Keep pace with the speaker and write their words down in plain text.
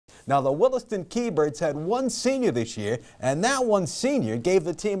Now, the Williston KEYBIRDS had one senior this year, and that one senior gave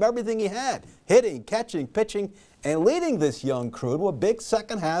the team everything he had, hitting, catching, pitching, and leading this young crew to a big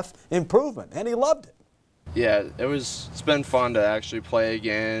second-half improvement, and he loved it. Yeah, it's been fun to actually play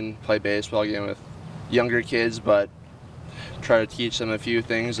baseball again with younger kids, but try to teach them a few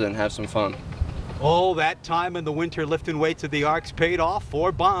things and have some fun. Oh, that time in the winter lifting weights at the Arcs paid off.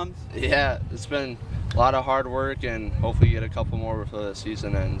 4 bombs. Yeah, it's been a lot of hard work, and hopefully get a couple more before the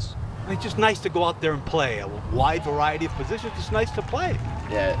season ends. It's just nice to go out there and play. A wide variety of positions. It's nice to play.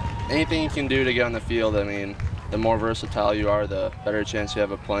 Yeah, anything you can do to get on the field, I mean, the more versatile you are, the better chance you have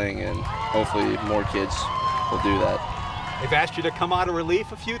of playing, and hopefully more kids will do that. They've asked you to come out of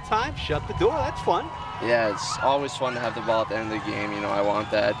relief a few times, shut the door. That's fun. Yeah, it's always fun to have the ball at the end of the game. You know, I want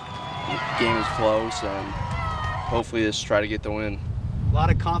that. The game is close, and hopefully just try to get the win. A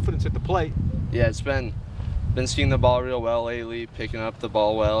lot of confidence at the plate. Yeah, it's been seeing the ball real well lately, picking up the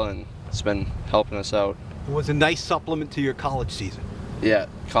ball well, and it's been helping us out. It was a nice supplement to your college season. Yeah,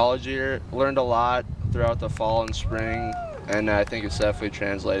 college year, learned a lot throughout the fall and spring, and I think it's definitely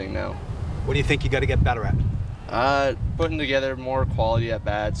translating now. What do you think you got to get better at? Putting together more quality at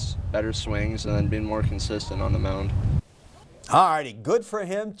bats, better swings, and then being more consistent on the mound. All righty, good for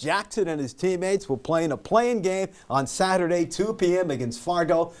him. Jaxon and his teammates will play in a playing game on Saturday, 2 p.m. against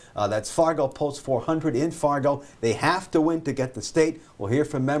Fargo. That's Fargo Post 400 in Fargo. They have to win to get the state. We'll hear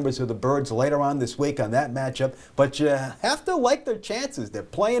from members of the Birds later on this week on that matchup. But you have to like their chances. They're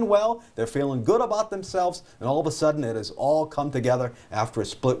playing well. They're feeling good about themselves. And all of a sudden, it has all come together after a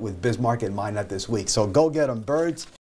split with Bismarck and Minot this week. So go get them, Birds.